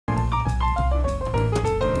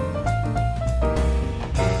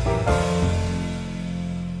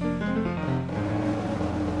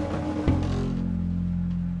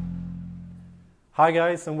Hi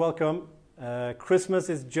guys and welcome. Christmas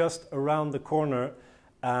is just around the corner,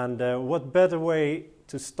 and what better way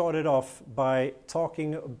to start it off by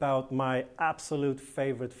talking about my absolute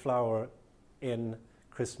favorite flower in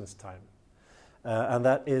Christmas time, and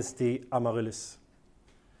that is the Amaryllis.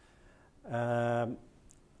 I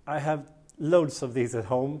have loads of these at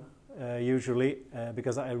home usually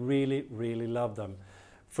because I really love them.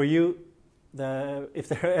 For you, if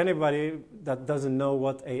there are anybody that doesn't know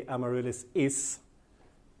what a Amaryllis is,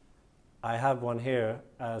 I have one here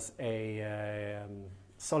as a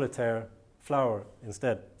solitaire flower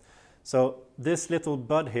instead. So this little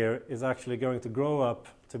bud here is actually going to grow up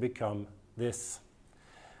to become this.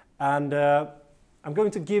 And I'm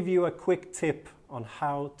going to give you a quick tip on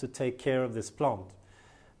how to take care of this plant,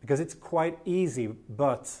 because it's quite easy,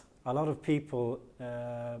 but a lot of people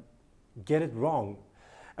get it wrong.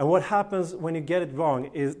 And what happens when you get it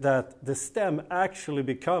wrong is that the stem actually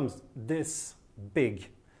becomes this big,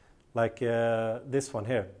 like this one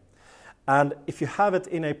here. And if you have it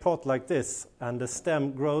in a pot like this and the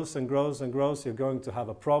stem grows and grows and grows, you're going to have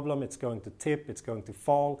a problem. It's going to tip, it's going to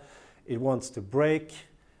fall, it wants to break.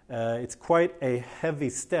 It's quite a heavy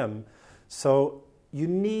stem. So you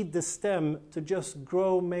need the stem to just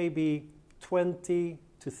grow maybe 20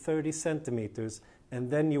 to 30 centimeters, and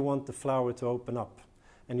then you want the flower to open up.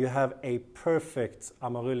 And you have a perfect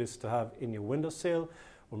Amaryllis to have in your windowsill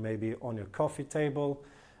or maybe on your coffee table.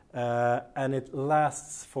 And it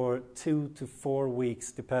lasts for 2 to 4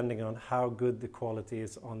 weeks depending on how good the quality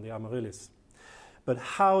is on the Amaryllis. But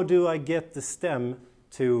how do I get the stem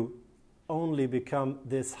to only become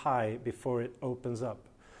this high before it opens up?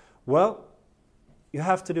 Well, you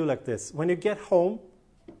have to do like this. When you get home,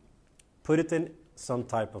 put it in some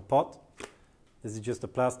type of pot. This is just a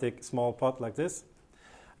plastic small pot like this.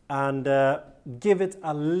 And give it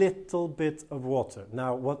a little bit of water.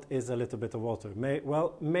 Now, what is a little bit of water?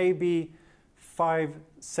 Maybe 5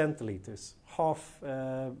 centiliters, 5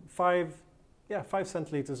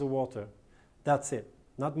 centiliters of water. That's it,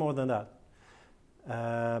 not more than that.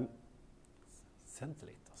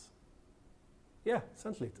 Centiliters. Yeah,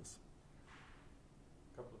 centiliters.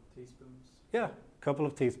 A couple of teaspoons. Yeah, a couple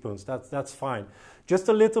of teaspoons. That's fine. Just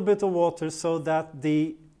a little bit of water so that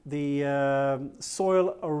the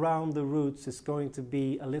soil around the roots is going to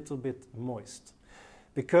be a little bit moist,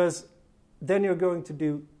 because then you're going to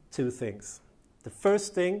do 2 things. The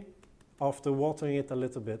first thing, after watering it a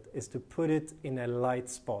little bit, is to put it in a light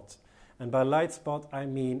spot. And by light spot, I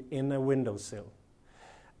mean in a windowsill.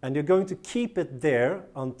 And you're going to keep it there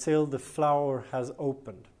until the flower has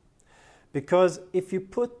opened. Because if you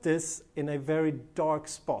put this in a very dark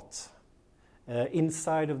spot,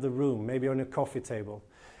 inside of the room, maybe on your coffee table,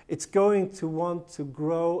 it's going to want to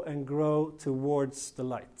grow and grow towards the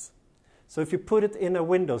light. So if you put it in a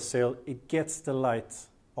windowsill, it gets the light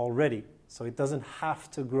already, so it doesn't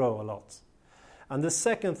have to grow a lot. And the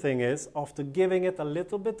second thing is, after giving it a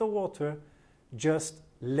little bit of water, just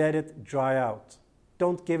let it dry out.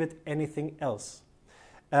 Don't give it anything else.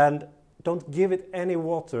 And don't give it any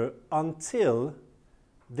water until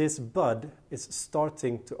this bud is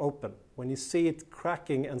starting to open. When you see it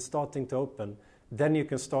cracking and starting to open, then you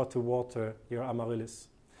can start to water your Amaryllis.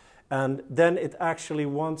 And then it actually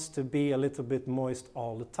wants to be a little bit moist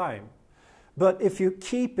all the time. But if you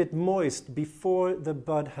keep it moist before the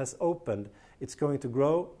bud has opened, it's going to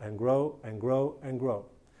grow and grow and grow and grow.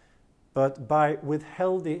 But by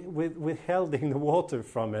withholding the water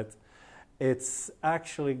from it, it's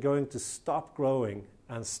actually going to stop growing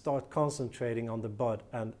and start concentrating on the bud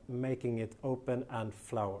and making it open and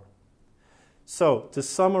flower. So to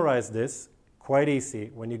summarize this, quite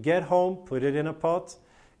easy. When you get home, put it in a pot,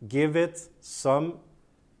 give it some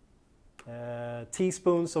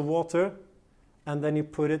teaspoons of water, and then you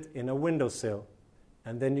put it in a windowsill.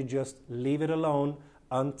 And then you just leave it alone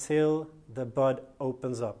until the bud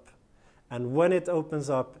opens up. And when it opens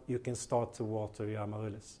up, you can start to water your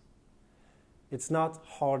Amaryllis. It's not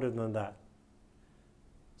harder than that.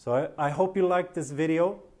 So I hope you liked this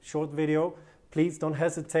video, short video. Please don't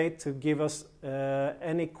hesitate to give us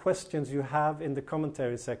any questions you have in the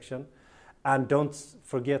commentary section. And don't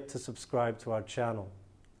forget to subscribe to our channel.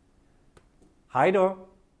 Hej då!